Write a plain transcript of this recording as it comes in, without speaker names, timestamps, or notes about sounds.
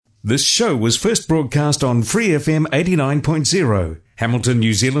This show was first broadcast on Free FM 89.0, Hamilton,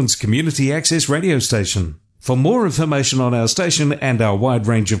 New Zealand's community access radio station. For more information on our station and our wide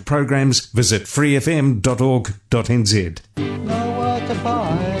range of programs, visit freefm.org.nz. Nowhere to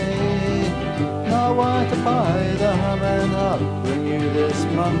buy the Hum and Hub. Bring you this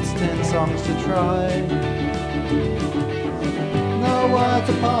month's 10 songs to try. Nowhere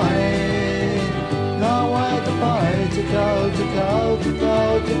to buy, to go, nowhere to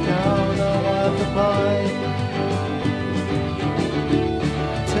buy.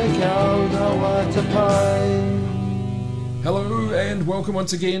 To go, nowhere to buy. Hello and welcome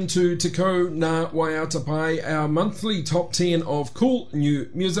once again to Te Ko Ngā Waiatapai, our monthly top 10 of cool new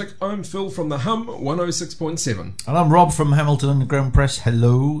music. I'm Phil from the Hum 106.7. And I'm Rob from Hamilton Underground Press.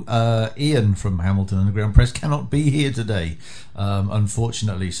 Hello. Ian from Hamilton Underground Press cannot be here today,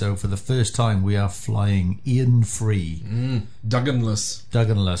 unfortunately. So for the first time we are flying Ian free.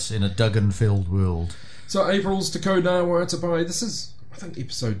 Dugganless in a Duggan-filled world. So April's Te Ko Ngā Waiatapai, this is, I think,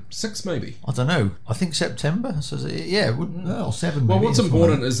 episode 6 maybe. I don't know. I think September. So yeah, well, 7 Well, maybe. what's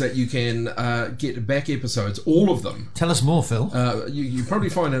important is that you can get back episodes, all of them. Tell us more, Phil. You probably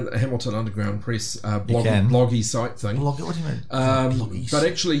find it at Hamilton Underground Press bloggy site thing. What do you mean? But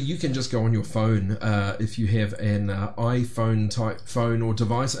actually, you can just go on your phone if you have an iPhone type phone or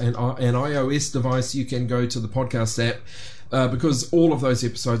device, and an iOS device. You can go to the podcast app. Because all of those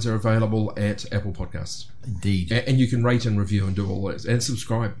episodes are available at Apple Podcasts. Indeed. And you can rate and review and do all that. And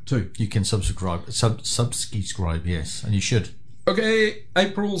subscribe too. You can subscribe, yes, and you should. Okay,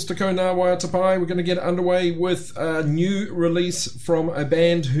 April's Te Ko Ngā Waiatapai. We're going to get underway with a new release from a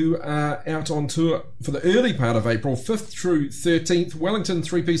band who are out on tour for the early part of April, 5th through 13th, Wellington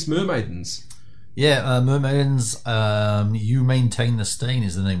three-piece Mermaidens. Yeah, Mermaidens, You Maintain the Stain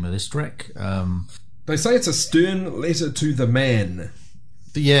is the name of this track. They say it's a stern letter to the man.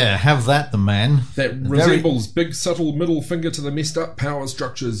 Yeah, have that, the man. That resembles big, subtle middle finger to the messed up power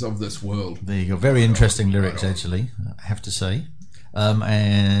structures of this world. There you go. Very interesting lyrics, actually, I have to say.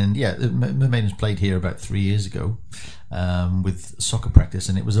 And yeah, Mermaidens played here about 3 years ago with Soccer Practice,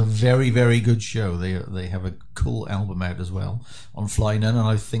 and it was a very, very good show. They have a cool album out as well on Fly None, and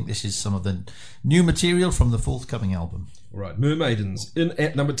I think this is some of the new material from the forthcoming album. Right, Mermaidens in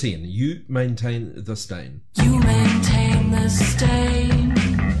at number 10. You Maintain the Stain. You maintain the stain.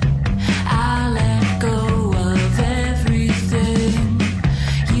 I let go of everything.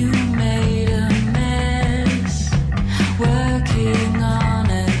 You made a mess, working on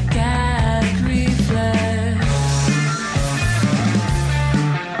a gag reflex.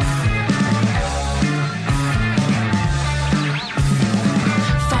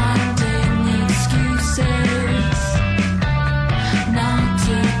 Finding excuses not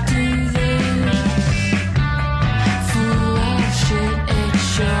to do this, full of shit.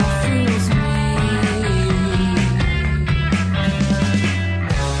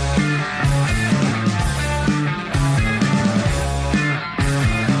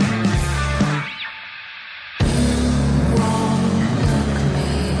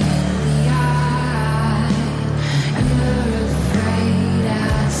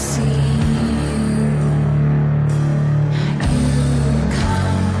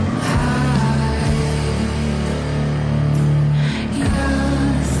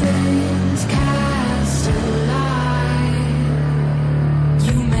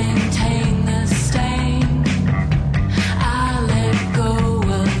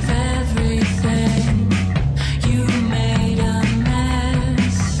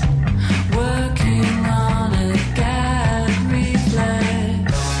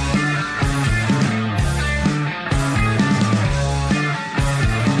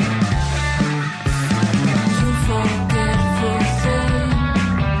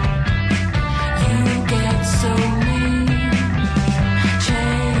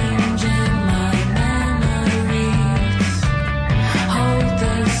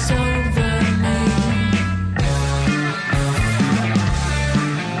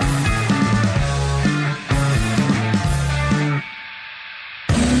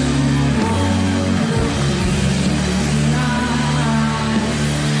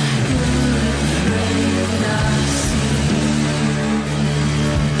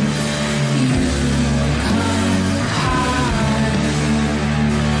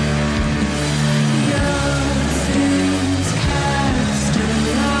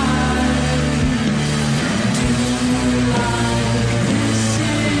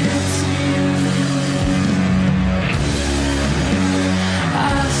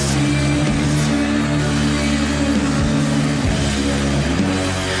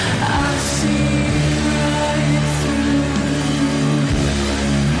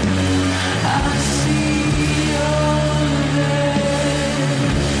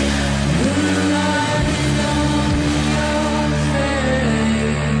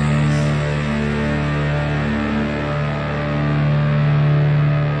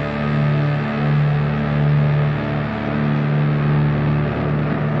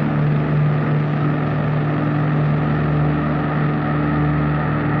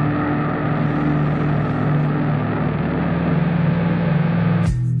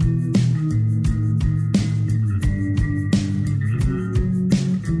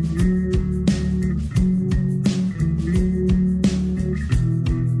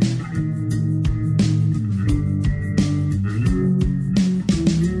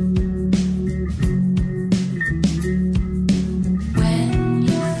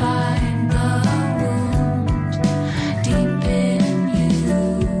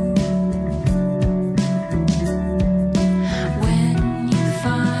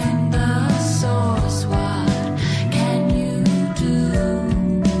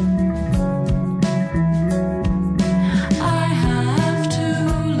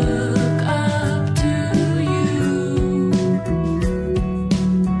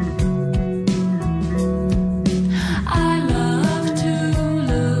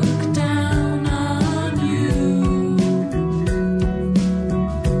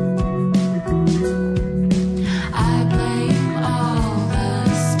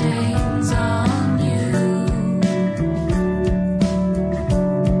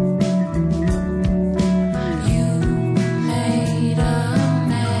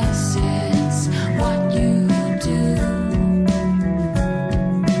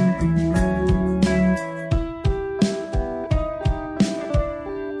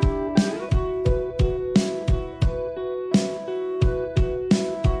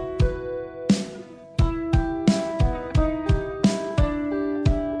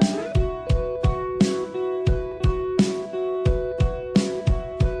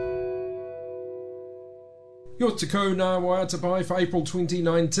 4th to Ko Ngā Waiatapai for April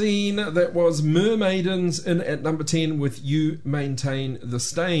 2019. That was Mermaidens in at number 10 with You Maintain the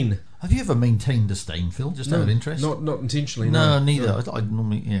Stain. Have you ever maintained a stain, Phil? Just out of interest? Not intentionally. No, neither. I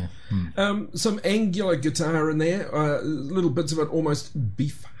normally, yeah. Some angular guitar in there. Little bits of it almost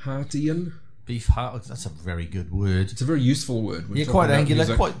Beefheartian. Beef heart. That's a very good word. It's a very useful word. Yeah, quite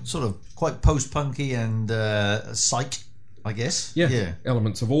angular, quite post-punky and psych, I guess. Yeah,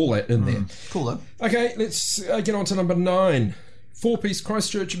 elements of all that in there. Cool though. Okay, let's get on to number 9. 4-piece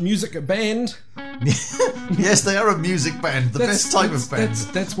Christchurch music band. Yes, they are a music band. The best type of band.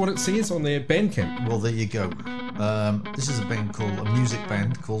 That's what it says on their Bandcamp. Well, there you go. This is a music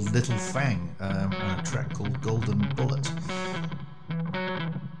band called Little Fang, and a track called Golden Bullet.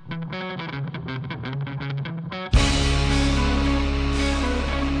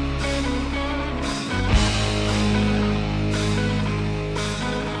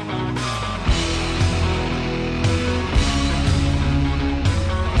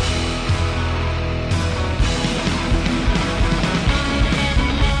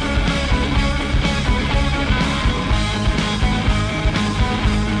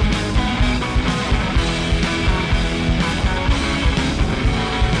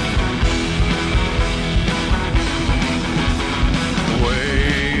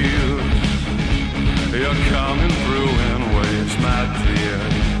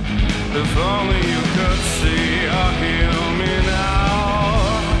 If only you could see or hear me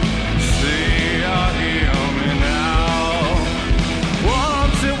now. See or hear me now.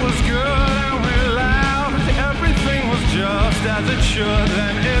 Once it was good and we laughed. Everything was just as it should,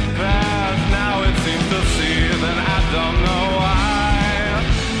 then it passed. Now it seems to see, then I don't know why.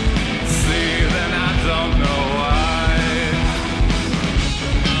 See, then I don't know why.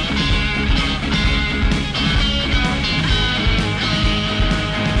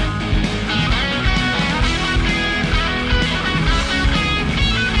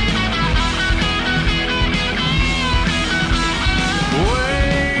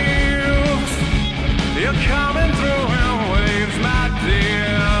 You're coming through in waves, my dear.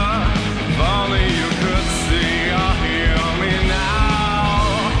 If only you could see or hear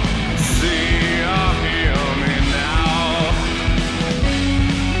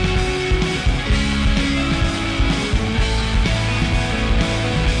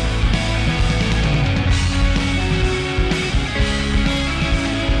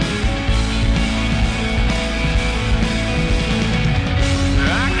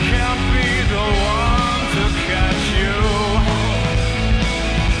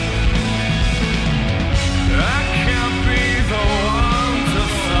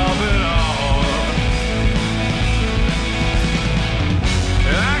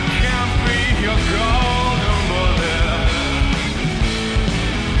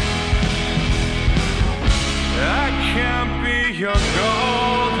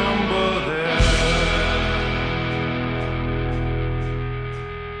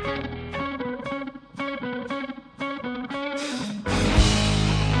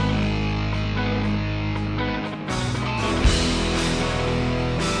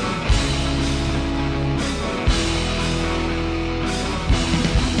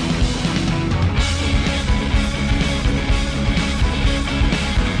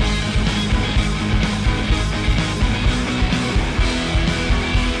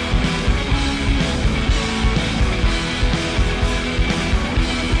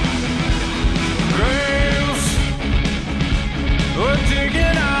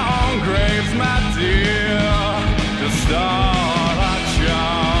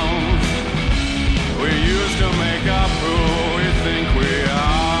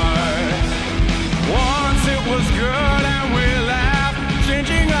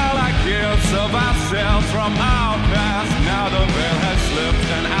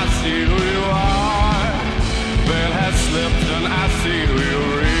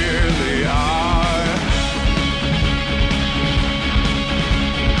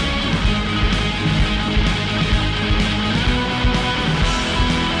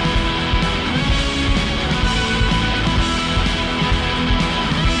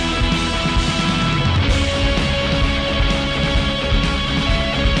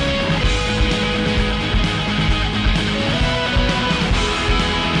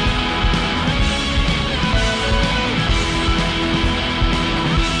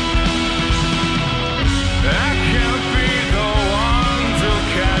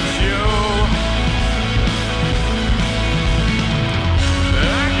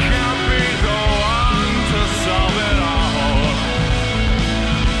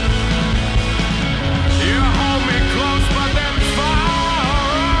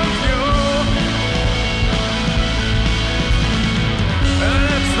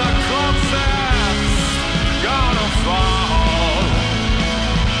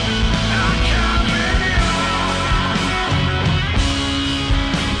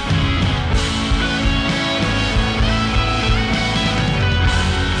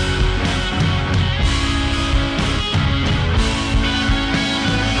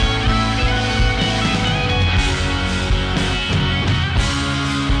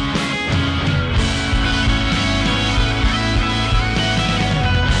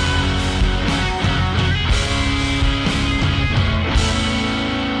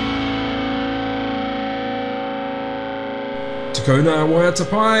Tukuna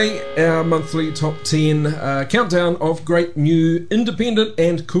Waiatapai, our monthly top 10 countdown of great new independent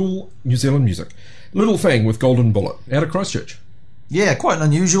and cool New Zealand music. Little Fang with Golden Bullet out of Christchurch. Yeah, quite an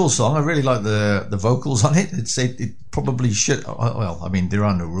unusual song. I really like the vocals on it. It probably should. Well, I mean, there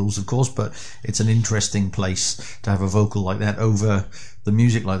are no rules, of course, but it's an interesting place to have a vocal like that over the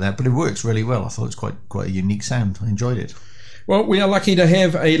music like that. But it works really well. I thought it's quite a unique sound. I enjoyed it. Well, we are lucky to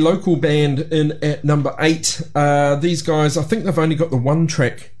have a local band in at number 8. These guys, I think they've only got the one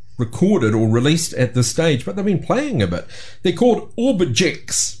track recorded or released at this stage, but they've been playing a bit. They're called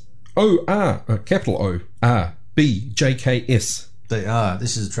Orbjks. capital O-R-B-J-K-S. They are.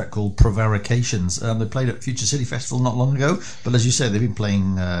 This is a track called Prevarications. They played at Future City Festival not long ago, but as you said, they've been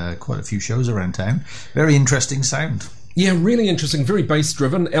playing quite a few shows around town. Very interesting sound. Yeah, really interesting, very bass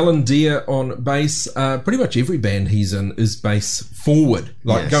driven. Alan Deere on bass. Pretty much every band he's in is bass forward,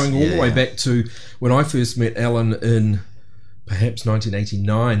 going all the way back to when I first met Alan in perhaps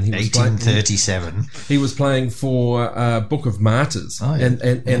 1989. 1837. He was playing for Book of Martyrs. Oh, yeah.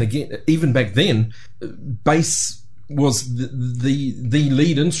 And again, even back then, bass was the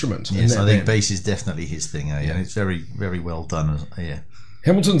lead instrument. Yes, I think band. bass is definitely his thing. And it's very, very well done. Yeah.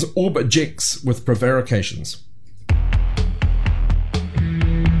 Hamilton's Orbjks with Prevarications.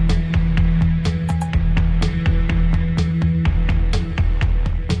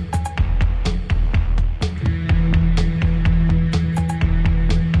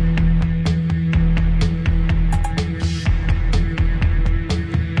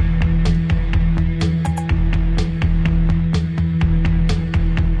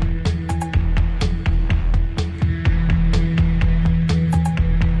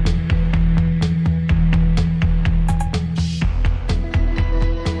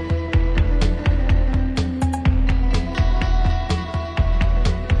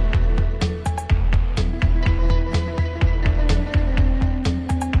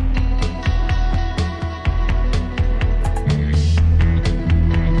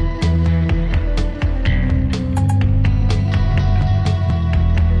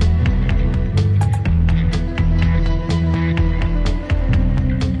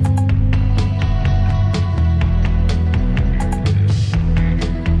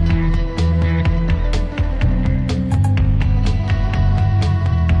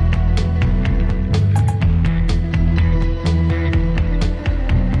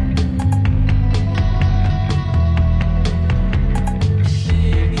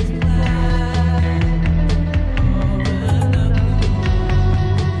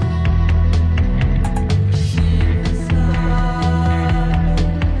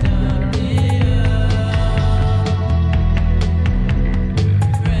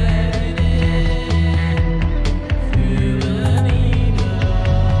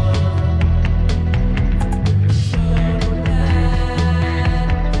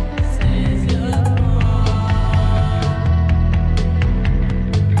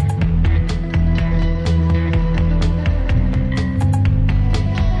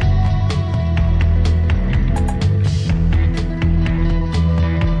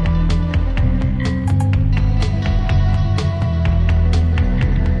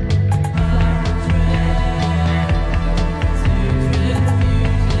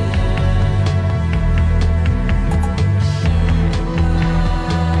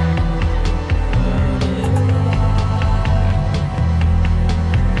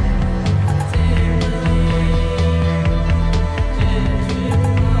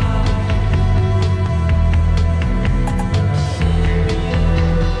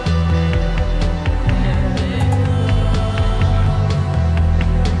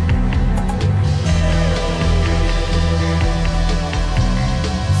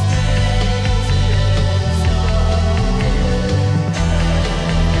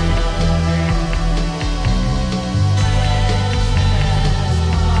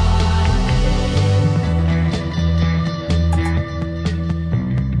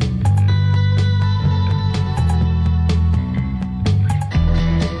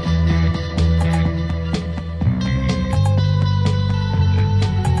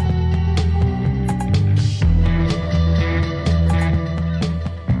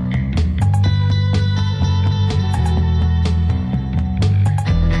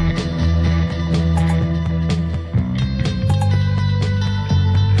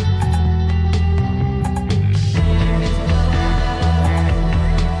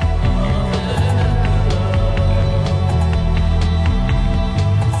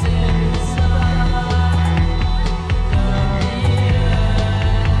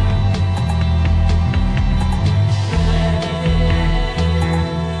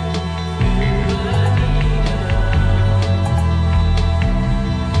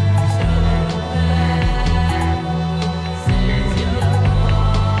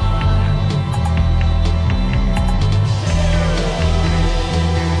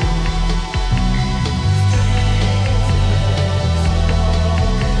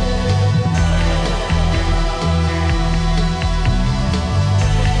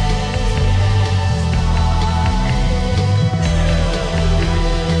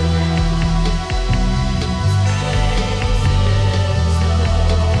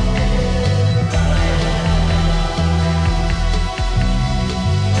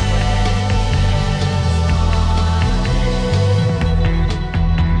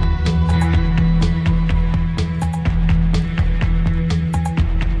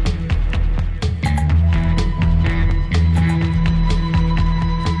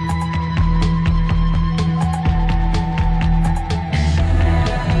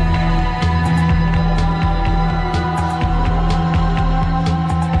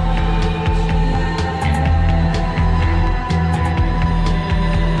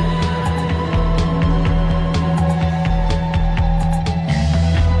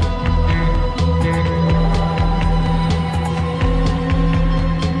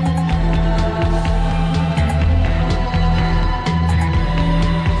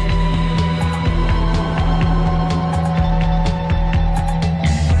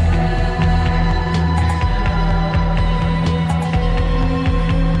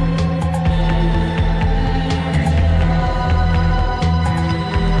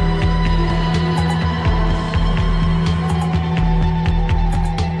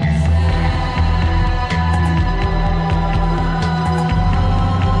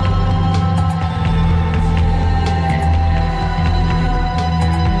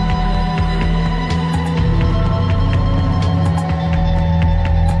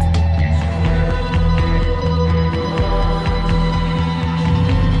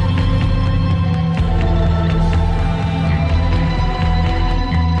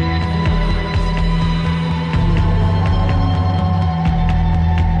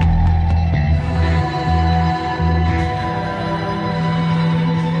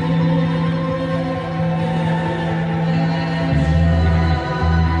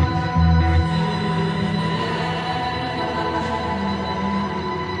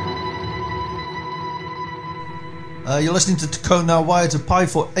 You're listening to Tacona Wire to Pi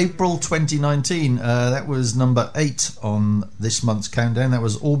for April 2019. That was number 8 on this month's countdown. That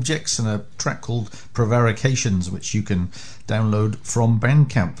was Objects and a track called Prevarications, which you can download from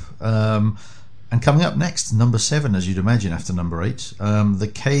Bandcamp. And coming up next, number 7, as you'd imagine, after number 8,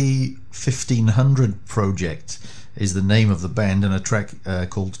 the K1500 Project is the name of the band, and a track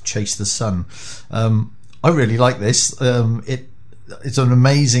called Chase the Sun. I really like this. It's an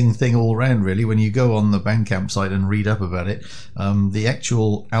amazing thing all around, really, when you go on the Bandcamp site and read up about it. The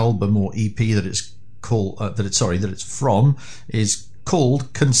actual album or EP that it's called, that it's from, is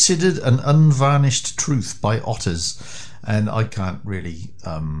called "Considered an Unvarnished Truth" by Otters, and I can't really.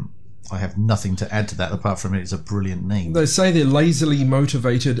 I have nothing to add to that apart from it's a brilliant name. They say they're lazily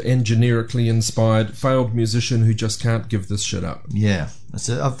motivated and generically inspired failed musician who just can't give this shit up. Yeah,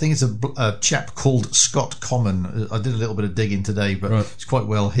 I think it's a chap called Scott Common. I did a little bit of digging today, but It's quite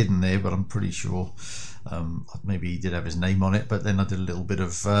well hidden there, but I'm pretty sure maybe he did have his name on it, but then I did a little bit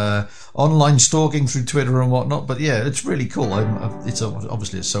of online stalking through Twitter and whatnot. But yeah, it's really cool. It's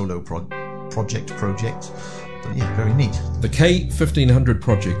obviously a solo project. But yeah, very neat. The K1500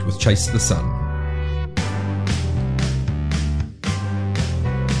 Project with Chase the Sun.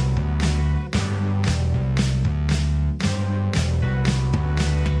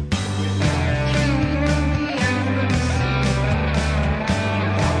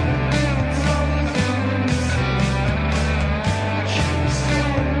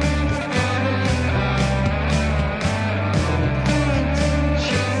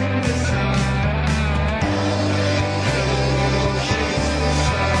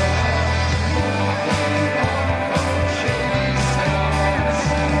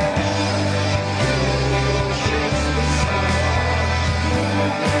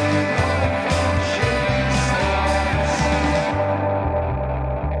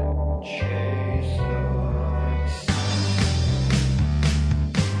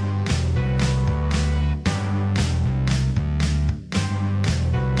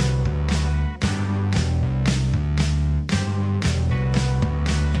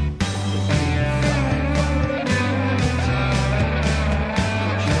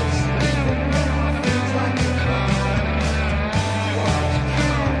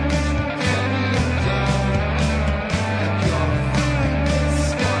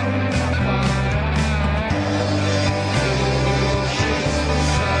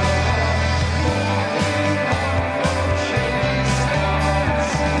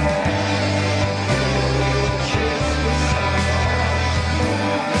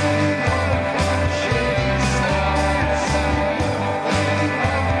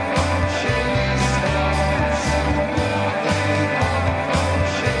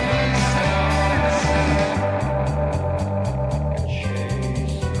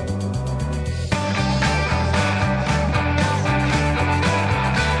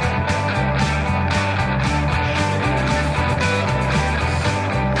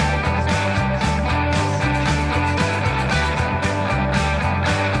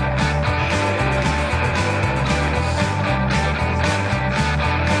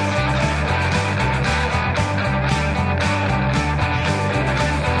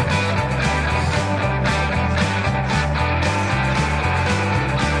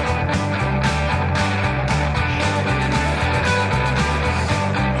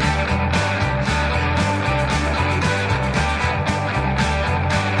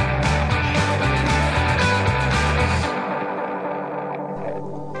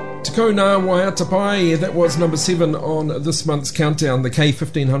 Tacona Waiatapai, that was number 7 on this month's countdown, the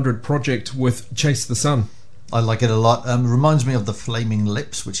K1500 Project with Chase the Sun. I like it a lot. Reminds me of the Flaming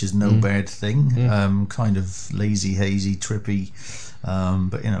Lips, which is no bad thing. Kind of lazy, hazy, trippy,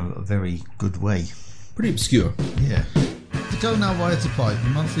 but in a very good way. Pretty obscure. Yeah. Tacona Waiatapai, the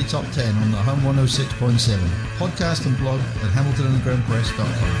monthly top 10 on the Home 106.7. Podcast and blog at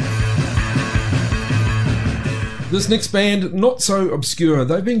hamiltonundergroundpress.com. This next band, not so obscure.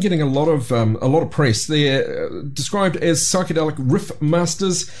 They've been getting a lot of press. They're described as psychedelic riff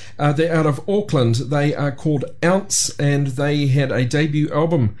masters. They're out of Auckland. They are called Ounce, and they had a debut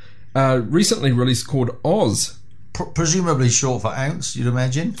album recently released called Oz. Presumably short for Ounce, you'd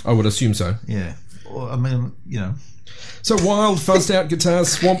imagine. I would assume so. Yeah. I mean, So wild, fuzzed out guitar,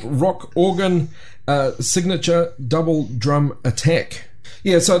 swamp rock organ, signature double drum attack.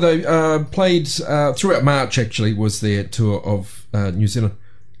 Yeah, so they played throughout March, actually, was their tour of New Zealand.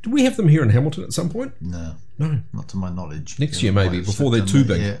 Do we have them here in Hamilton at some point? No, not to my knowledge. Next year, maybe, before they're too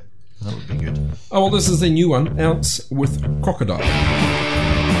big. Yeah, that would be good. Oh, well, this is their new one, Ounce with Crocodile.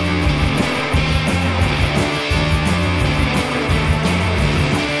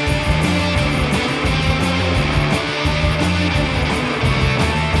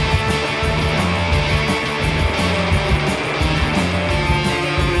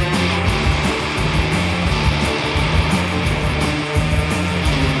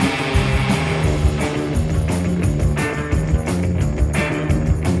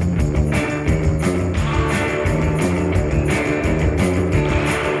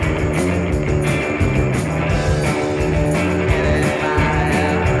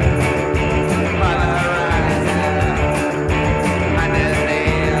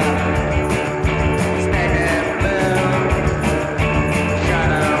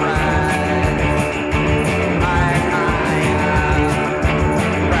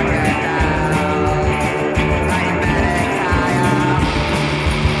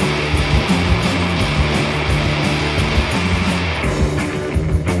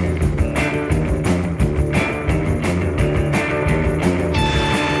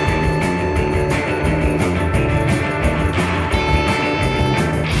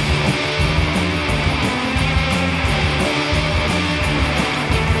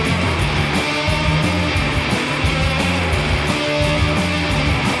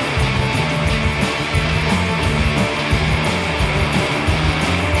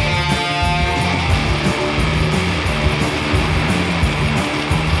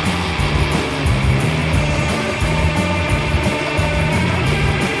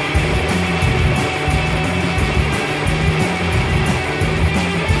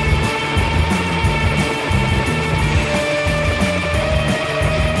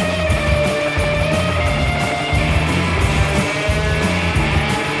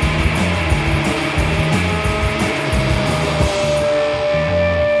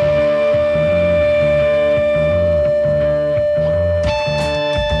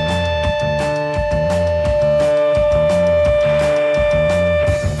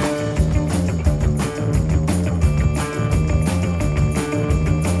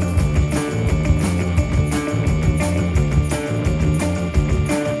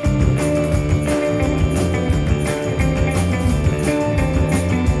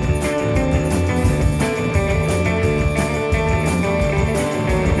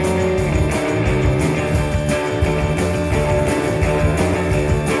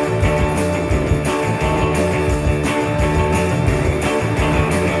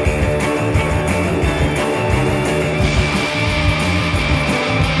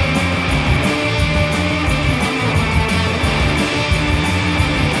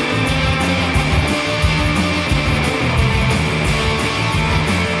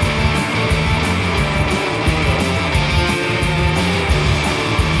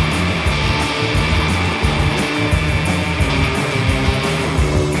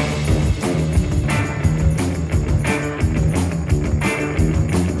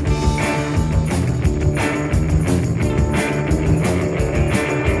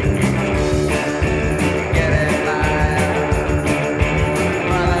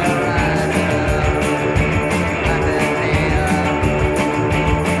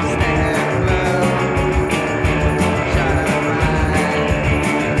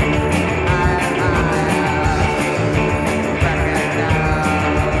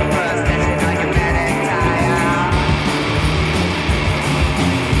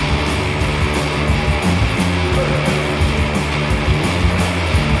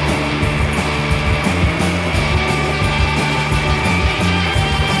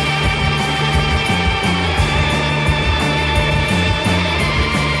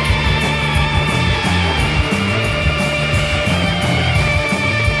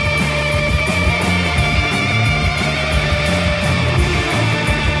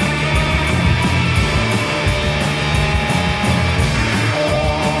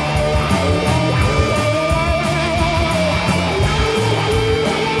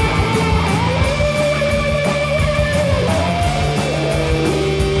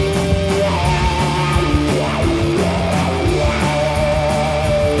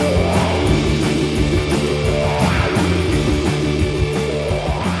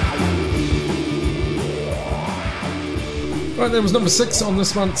 Alright, that was number 6 on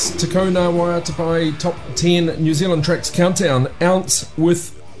this month's Te Kona Wai Tapai Top 10 New Zealand Tracks Countdown. Ounce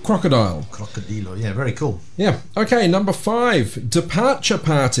with Crocodile. Crocodilo, yeah, very cool. Yeah. Okay, number 5, Departure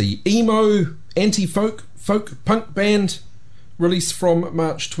Party, emo, anti-folk, folk punk band, released from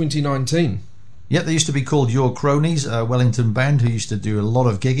March 2019. Yeah, they used to be called Your Cronies, a Wellington band who used to do a lot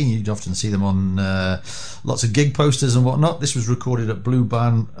of gigging. You'd often see them on lots of gig posters and whatnot. This was recorded at Blue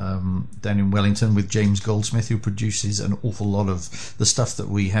Barn down in Wellington with James Goldsmith, who produces an awful lot of the stuff that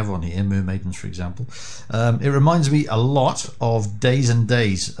we have on here, Mermaidens, for example. It reminds me a lot of Days and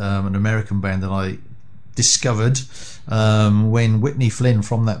Days, an American band that I discovered when Whitney Flynn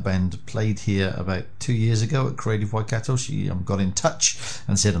from that band played here about 2 years ago at Creative Waikato. She got in touch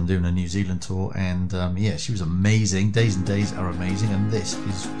and said, I'm doing a New Zealand tour, and yeah, she was amazing. Days and Days are amazing, and this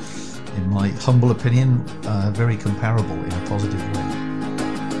is, in my humble opinion, very comparable in a positive way.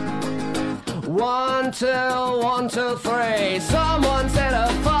 1, 2, 1, 2, 3. Someone set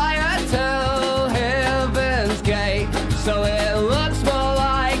a fire to heaven's gate, so it looks more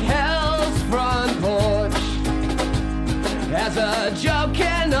like hell's front porch. As a joke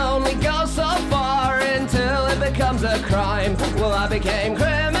can only go so far until it becomes a crime. Well, I became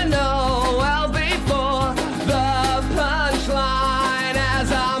criminal well before the punchline.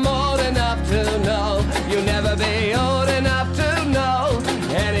 As I'm old enough to know, you'll never be old enough to know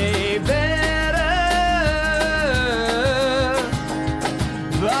any better.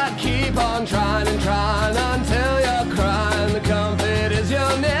 But keep on trying and trying until you're crying. The comfort is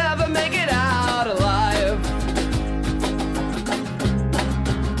you'll never make it out alive.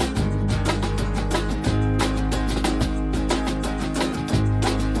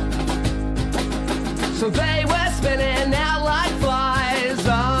 So they were spinning out like flies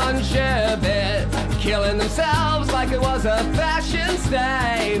on Sherbet, killing themselves like it was a fashion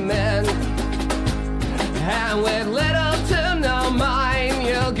statement. And with little to no mind,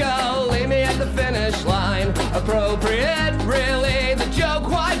 you'll go leave me at the finish line. Appropriate, really, the joke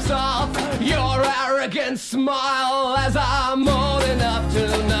wipes off your arrogant smile. As I'm old enough to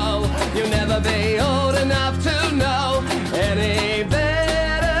know, you'll never be old enough to know any better.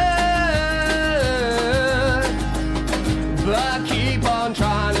 But keep on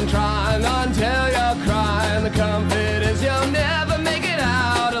trying and trying until you're crying. The comfort is you'll never make it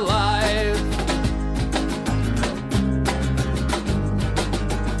out alive.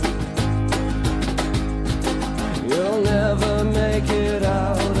 You'll never make it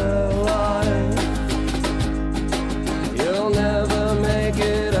out alive. You'll never make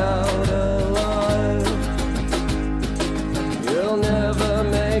it out alive. You'll never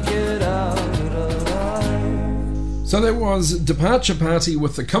make it out alive. So that was Departure Party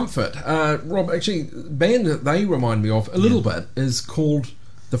with The Comfort. Rob, actually, the band that they remind me of a little bit is called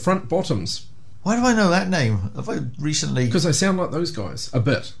The Front Bottoms. Why do I know that name? Have I recently... Because they sound like those guys, a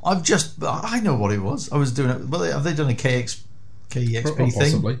bit. I know what it was. I was doing it... Well, have they done a KEXP thing?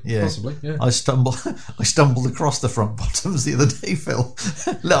 Possibly, Yeah. possibly, yeah. I stumbled across The Front Bottoms the other day, Phil.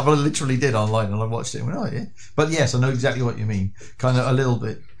 I literally did online, and I watched it and went, oh, yeah. But yes, I know exactly what you mean. Kind of a little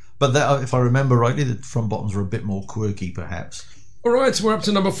bit. But that, if I remember rightly, the Front Bottoms were a bit more quirky, perhaps. All right, so we're up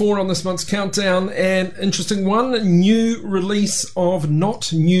to number 4 on this month's countdown. An interesting one, new release of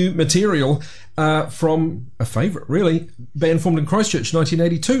not new material from a favourite, really, band formed in Christchurch,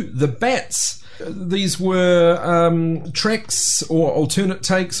 1982, The Bats. These were tracks or alternate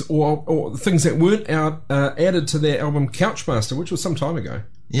takes or things that weren't out added to their album Couchmaster, which was some time ago.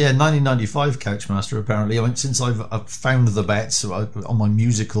 Yeah, 1995 Couchmaster, apparently. I mean, since I've found The Bats on my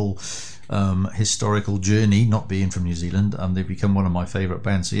musical historical journey, not being from New Zealand, they've become one of my favourite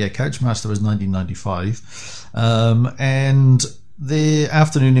bands. So yeah, Couchmaster was 1995. And The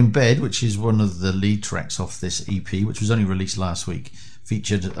Afternoon in Bed, which is one of the lead tracks off this EP, which was only released last week,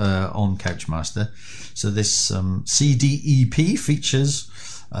 featured on Couchmaster. So this CD EP features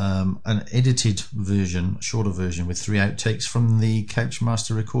an edited version, shorter version, with 3 outtakes from the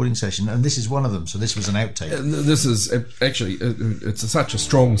Couchmaster recording session, and this is one of them. So this was an outtake. This is actually it's such a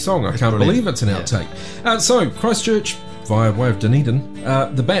strong song. I can't believe it's an outtake. So Christchurch via way of Dunedin,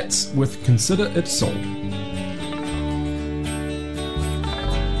 The Bats with Consider It Sold.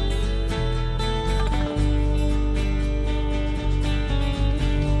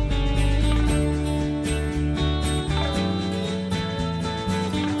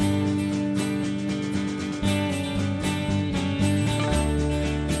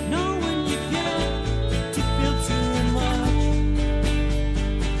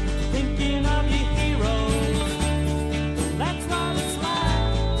 That's what it's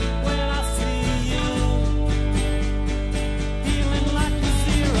like when I see you.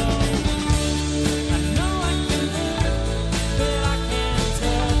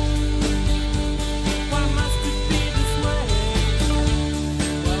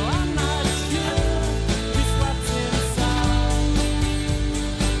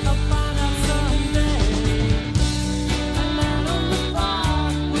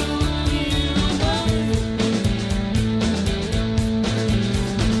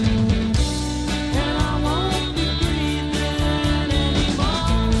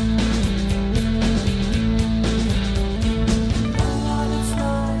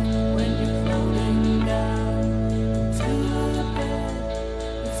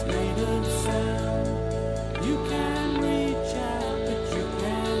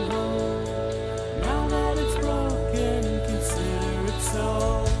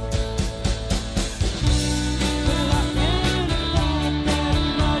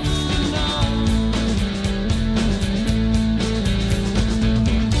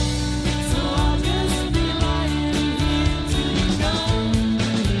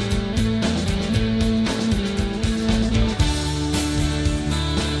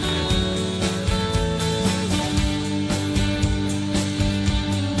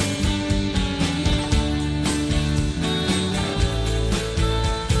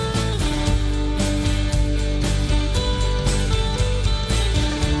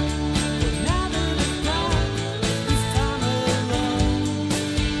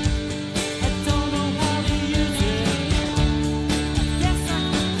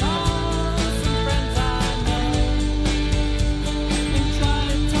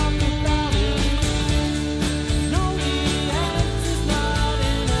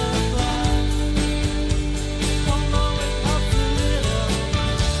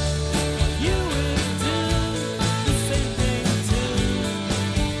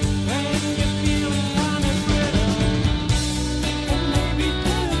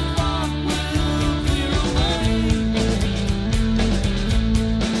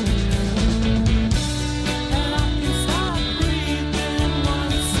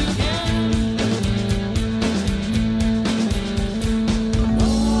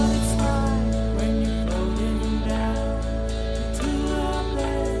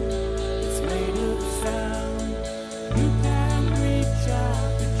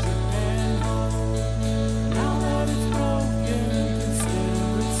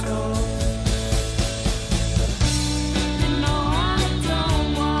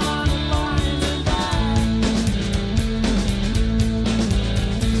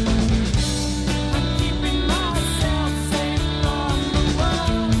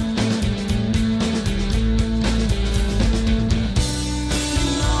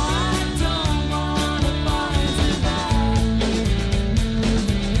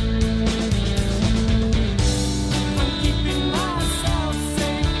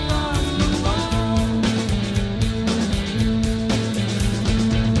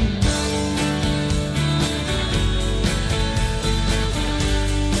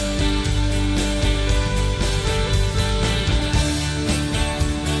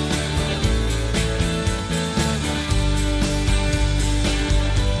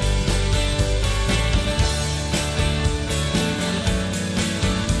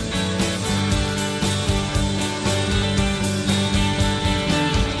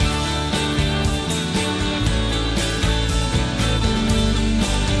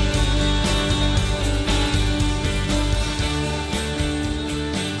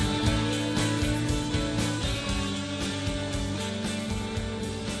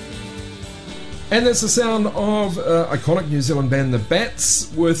 And that's the sound of iconic New Zealand band The Bats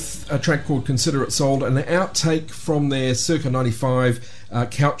with a track called Consider It Sold, and an outtake from their circa 95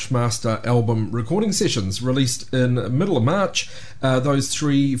 Couchmaster album recording sessions, released in the middle of March. Those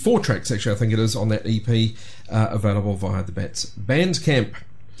 4 tracks actually, I think it is, on that EP, available via The Bats Bandcamp.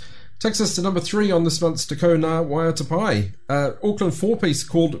 Takes us to number 3 on this month's Te Ko Ngā Waia Tapai. Auckland 4-piece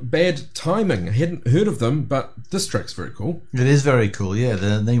called Bad Timing. I hadn't heard of them, but this track's very cool. It is very cool, yeah.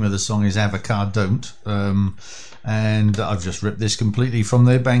 The name of the song is Avocado Don't. And I've just ripped this completely from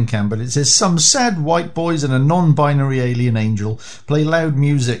their Bandcamp, but it says, some sad white boys and a non-binary alien angel play loud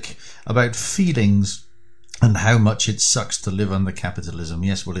music about feelings and how much it sucks to live under capitalism.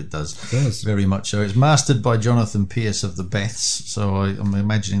 Yes, well, it does. It does. Very much so. It's mastered by Jonathan Pierce of the Beths, so I'm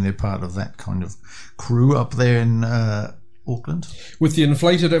imagining they're part of that kind of crew up there in Auckland. With the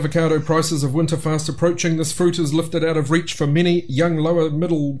inflated avocado prices of winter fast approaching, this fruit is lifted out of reach for many young lower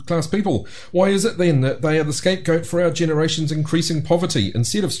middle class people. Why is it then that they are the scapegoat for our generation's increasing poverty,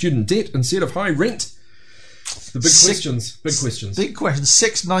 instead of student debt, instead of high rent? The big questions. Big questions. Big questions.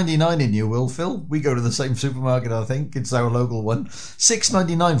 $6.99 in New Will, Phil. We go to the same supermarket, I think. It's our local one.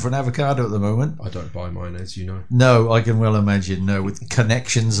 $6.99 for an avocado at the moment. I don't buy mine, as you know. No, I can well imagine. No, with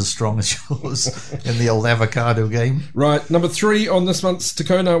connections as strong as yours in the old avocado game. Right, number 3 on this month's Te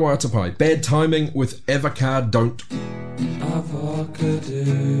Ko Ngā Waia Tapai. Bad Timing with Avocado Don't. Avocado,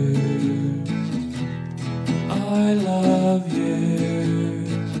 I love you.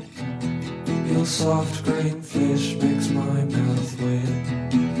 Your soft green flesh makes my mouth wet.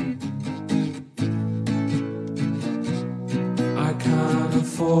 I can't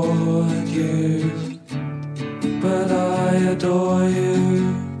afford you, but I adore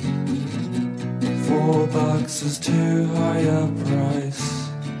you. $4 is too high a price.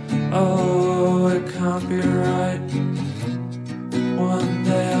 Oh, it can't be right. One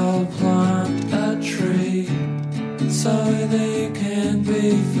day I'll plant a tree so they can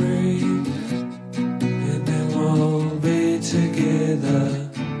be free, and then we'll be together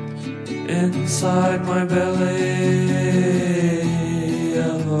inside my belly.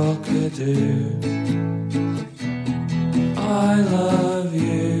 Avocado, I love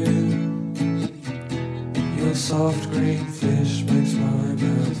you. Your soft green fish makes my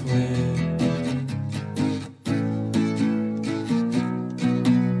mouth wet.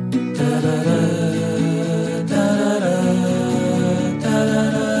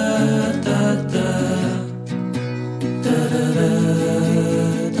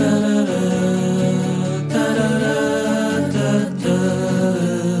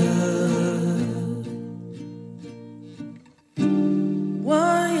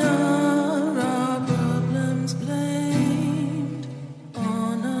 Why are our problems blamed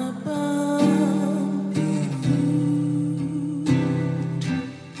on a bumpy road?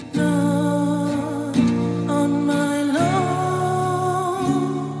 Not on my long,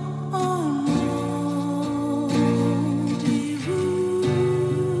 moldy road.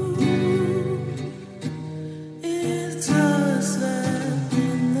 It's a slap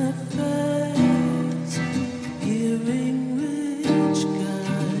in the face, hearing which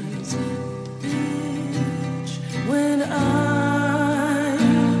guides bitch when I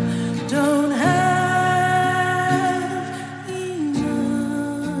don't have enough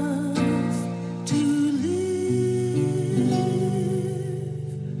to live.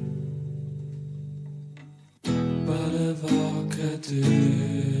 But avocado,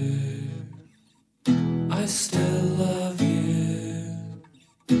 I still love you,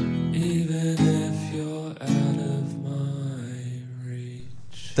 even if you're out of my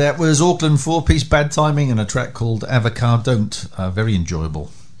reach. That was Auckland 4-piece Bad Timing and a track called Avocado Don't. Very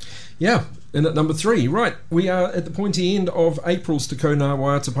enjoyable. Yeah, and at number 3, right, we are at the pointy end of April's Te Ko Ngā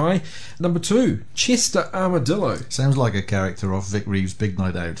Waia Tapai. Number 2, Chester Armadillo. Sounds like a character off Vic Reeves' Big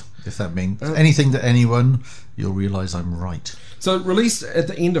Night Out. If that means anything to anyone, you'll realise I'm right. So released at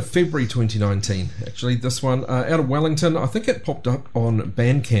the end of February 2019, actually, this one, out of Wellington. I think it popped up on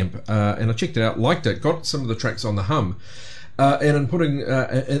Bandcamp, and I checked it out, liked it, got some of the tracks on the hum. And in putting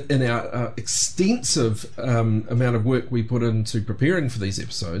in our extensive amount of work we put into preparing for these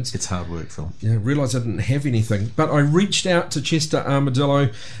episodes, It's hard work, Phil. yeah, realised I didn't have anything, but I reached out to Chester Armadillo.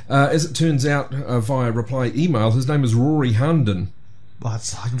 As it turns out, via reply email. His name is Rory Harnden. Well,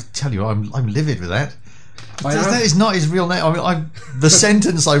 I tell you, I'm livid with that. I That is not his real name. I mean, the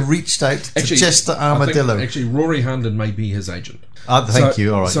sentence I reached out to Chester Armadillo. Actually, Rory Harnden may be his agent. Thank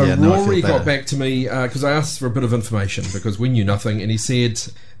you. All right. So yeah, now I feel Rory better. got back to me because I asked for a bit of information because we knew nothing, and he said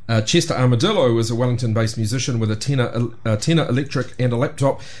Chester Armadillo is a Wellington-based musician with a tenor electric and a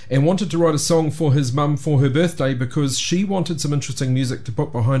laptop, and wanted to write a song for his mum for her birthday because she wanted some interesting music to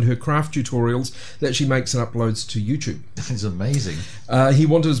put behind her craft tutorials that she makes and uploads to YouTube. It's amazing. He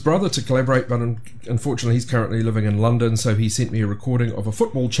wanted his brother to collaborate, but unfortunately he's currently living in London, so he sent me a recording of a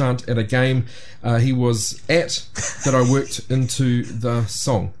football chant at a game he was at that I worked into the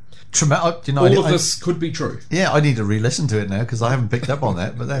song. All of this could be true. Yeah, I need to re-listen to it now because I haven't picked up on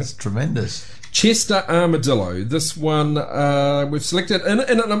that, but that's tremendous. Chester Armadillo. This one we've selected in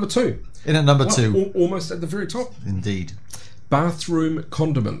at number 2. In at number 2. Almost at the very top. Indeed. Bathroom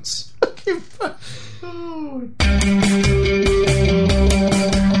Condiments.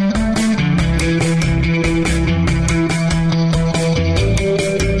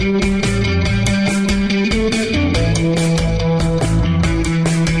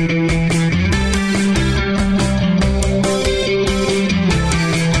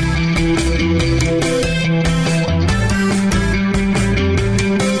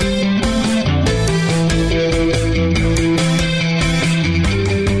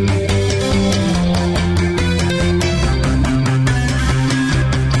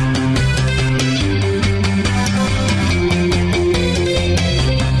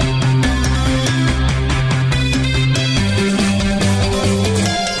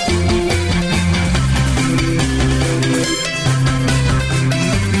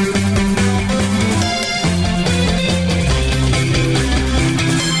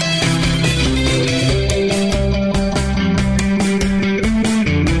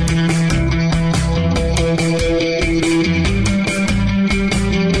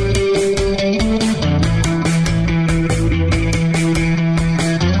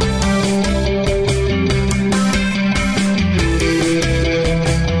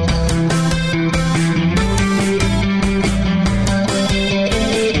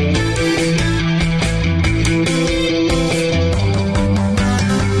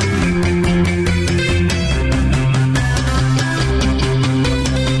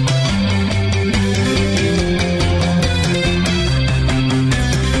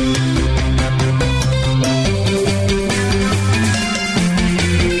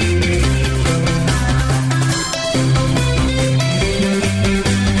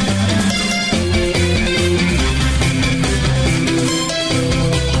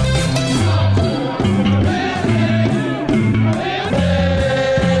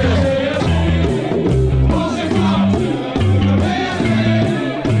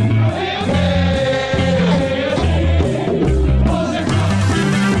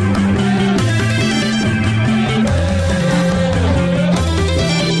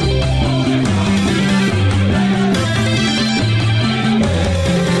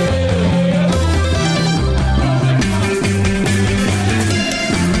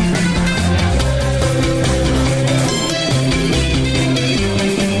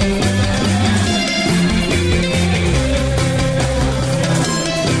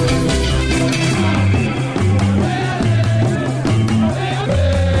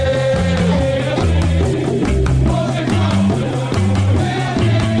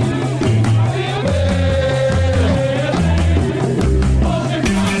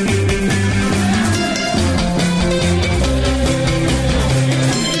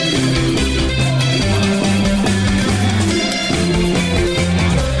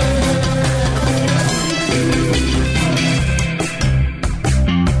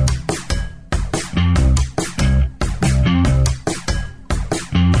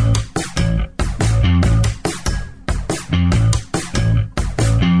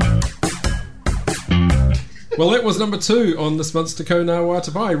 Well, that was number 2 on this month's Te Ko Ngā Wā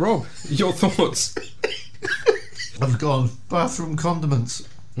Te Pai. Rob, your thoughts? I've gone bathroom condiments.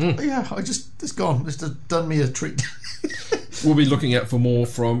 Yeah, it's gone. It's done me a treat. We'll be looking out for more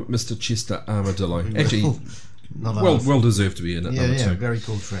from Mr. Chester Armadillo. Actually, well deserved to be in it. Yeah, number 2. Very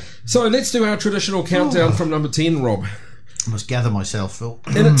cool track. So let's do our traditional countdown from number 10, Rob. I must gather myself, Phil.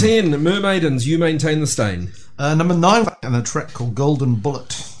 In at 10, Mermaidens, You Maintain the Stain. Number 9, and a track called Golden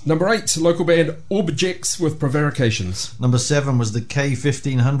Bullet. Number 8, local band Objects with Prevarications. Number 7 was the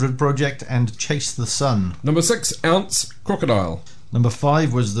K1500 Project and Chase the Sun. Number 6, Ounce Crocodile. Number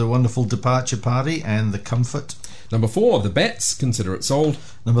 5 was the wonderful Departure Party and The Comfort. Number 4, The Bats, Consider It Sold.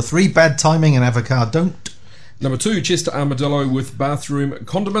 Number 3, Bad Timing and Avocado Don't. Number 2, Chester Armadillo with Bathroom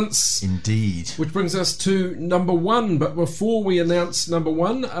Condiments. Indeed. Which brings us to number 1. But before we announce number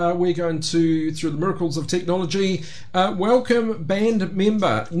 1, we're going to, through the miracles of technology, welcome band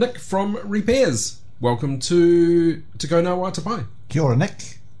member Nick from Repairs. Welcome to Te Ko Ngā Wā Te Pai. Kia ora,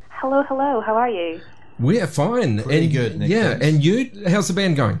 Nick. Hello, how are you? We're fine. Pretty and, good, Nick, Yeah, thanks. and you? How's the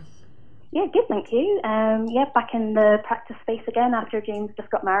band going? Yeah, good, thank you. Back in the practice space again after James just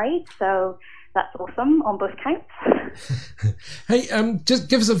got married, so that's awesome on both counts. Hey, just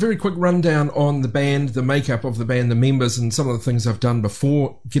give us a very quick rundown on the band, the makeup of the band, the members, and some of the things I've done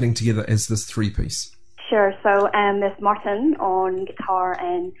before getting together as this three-piece. Sure, so there's Martin on guitar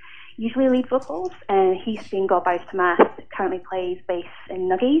and usually lead vocals, and he's been got Bows to Mass, currently plays bass in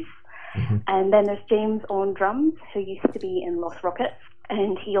Nuggies. And then there's James on drums, who used to be in Lost Rockets,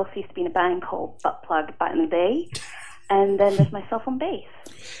 and he also used to be in a band called Butt Plug back in the day. And then there's myself on bass.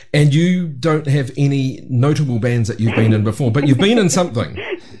 And you don't have any notable bands that you've been in before, but you've been in something.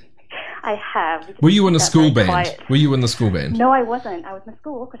 I have. Were you in a That's school very band? quiet. Were you in the school band? No, I wasn't. I was in a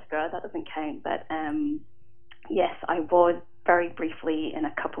school orchestra. That doesn't count. But yes, I was very briefly in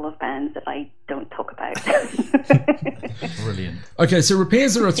a couple of bands that I don't talk about. Brilliant. Okay, so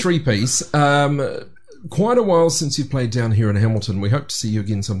Repairs are a three-piece. Quite a while since you've played down here in Hamilton. We hope to see you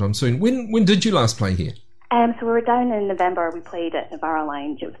again sometime soon. When did you last play here? So we were down in November. We played at Navarra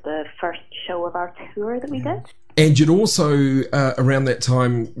Lounge. It was the first show of our tour that we did. And you'd also, around that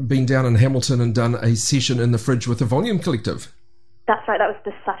time, been down in Hamilton and done a session in the Fridge with the Volume Collective. That's right. That was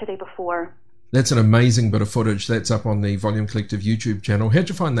the Saturday before. That's an amazing bit of footage. That's up on the Volume Collective YouTube channel. How'd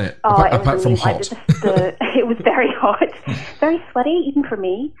you find that? Oh, it apart was from amazing. hot. It was very hot, very sweaty, even for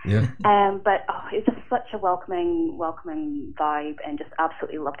me. Yeah. But it was just such a welcoming vibe, and just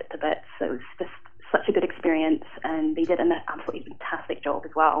absolutely loved it to bits. So it was just such a good experience, and they did an absolutely fantastic job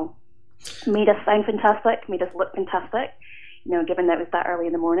as well. Made us sound fantastic, made us look fantastic. You know, given that it was that early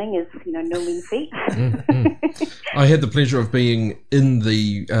in the morning, is no mean feat. I had the pleasure of being in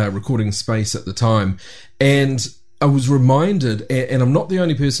the recording space at the time, and I was reminded, and I'm not the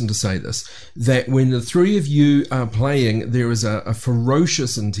only person to say this, that when the three of you are playing, there is a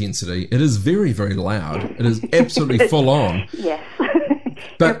ferocious intensity. It is very, very loud. It is absolutely full on. Yes.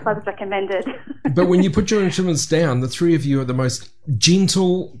 But- Earplugs recommended. But when you put your instruments down, the three of you are the most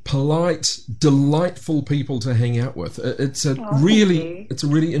gentle, polite, delightful people to hang out with. It's a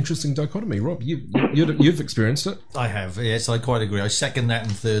really interesting dichotomy. Rob, you've experienced it. I have, yes, I quite agree. I second that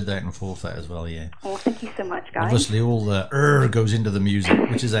and third that and fourth that as well, yeah. Oh, thank you so much, guys. Obviously, all the goes into the music,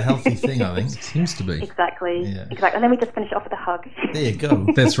 which is a healthy thing, I think. Seems to be. Exactly. Yeah. Exactly. And then we just finish off with a hug. There you go.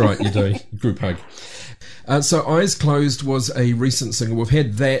 That's right, you do. Group hug. So Eyes Closed was a recent single. We've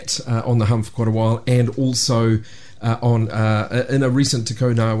had that on the hum for quite a while, and also in a recent Te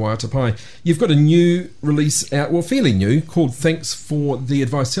Ko Ngā Wā Te Pai. You've got a new release out, well, fairly new, called Thanks for the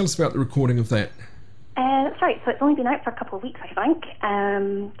Advice. Tell us about the recording of that. That's right. So it's only been out for a couple of weeks, I think.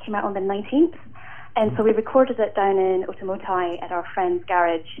 Came out on the 19th. And so we recorded it down in Otamotai at our friend's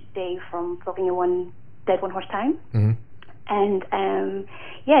garage, Dave from Flogging in One Dead One Horse Town. Mm-hmm. And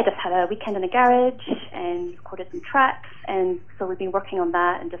just had a weekend in a garage and recorded some tracks. And so we've been working on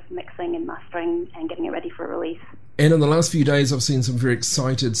that and just mixing and mastering and getting it ready for release. And in the last few days, I've seen some very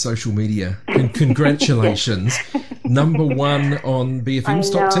excited social media. Congratulations. Number one on BFM's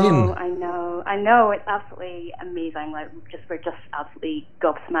Top 10. I know. It's absolutely amazing. We're just absolutely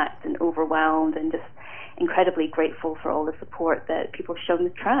gobsmacked and overwhelmed and just incredibly grateful for all the support that people have shown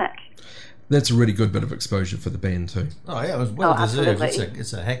the track. That's a really good bit of exposure for the band too. Oh, yeah, it was well deserved. absolutely.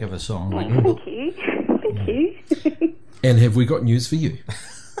 It's a heck of a song. Like, Thank you. Thank you. And have we got news for you?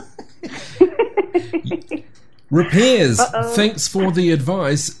 Repairs, Thanks for the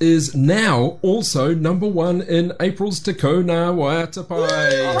Advice, is now also number one in April's Te Ko Ngā Wā Te Pai.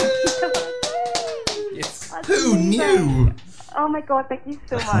 That's who amazing. knew? Oh my God, thank you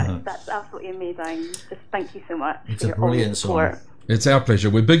so much. That's absolutely amazing. Just thank you so much. It's for a your all brilliant support. song. It's our pleasure.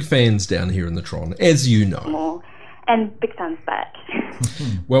 We're big fans down here in the Tron, as you know. Oh, and big fans back.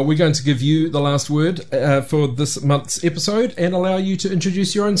 Well, we're going to give you the last word for this month's episode and allow you to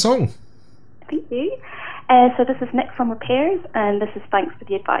introduce your own song. Thank you. So this is Nick from Repairs, and this is Thanks for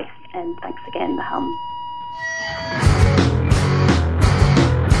the Advice, and thanks again, The Hum.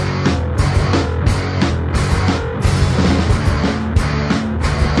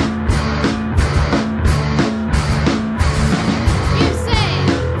 You say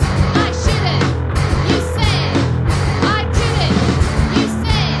I shouldn't. You say I couldn't. You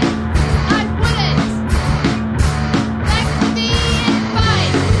say I wouldn't. Thanks for the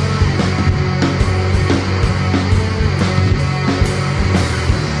advice.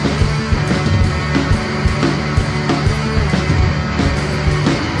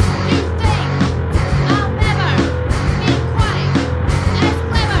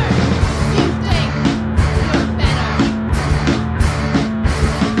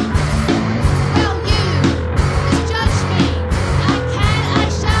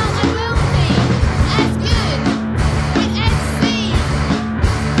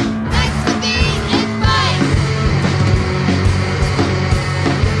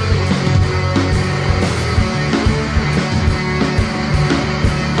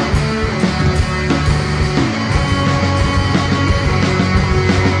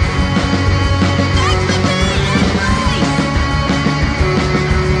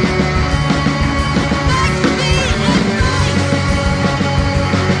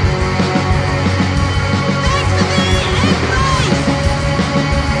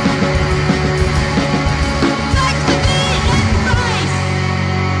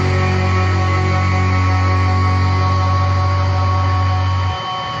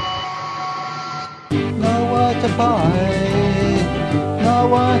 pie.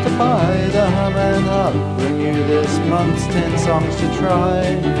 Nowhere to buy. The Hum and Hug bring you this month's 10 songs to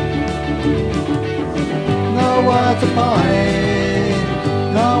try. Nowhere to buy.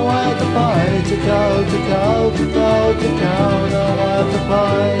 Nowhere to buy. To go, to go, to go, to go. Nowhere to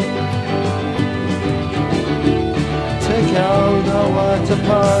buy. To go, nowhere to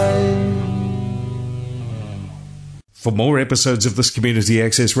buy. For more episodes of this Community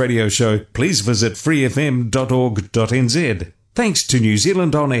Access Radio Show, please visit freefm.org.nz. Thanks to New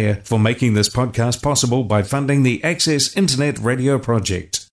Zealand On Air for making this podcast possible by funding the Access Internet Radio Project.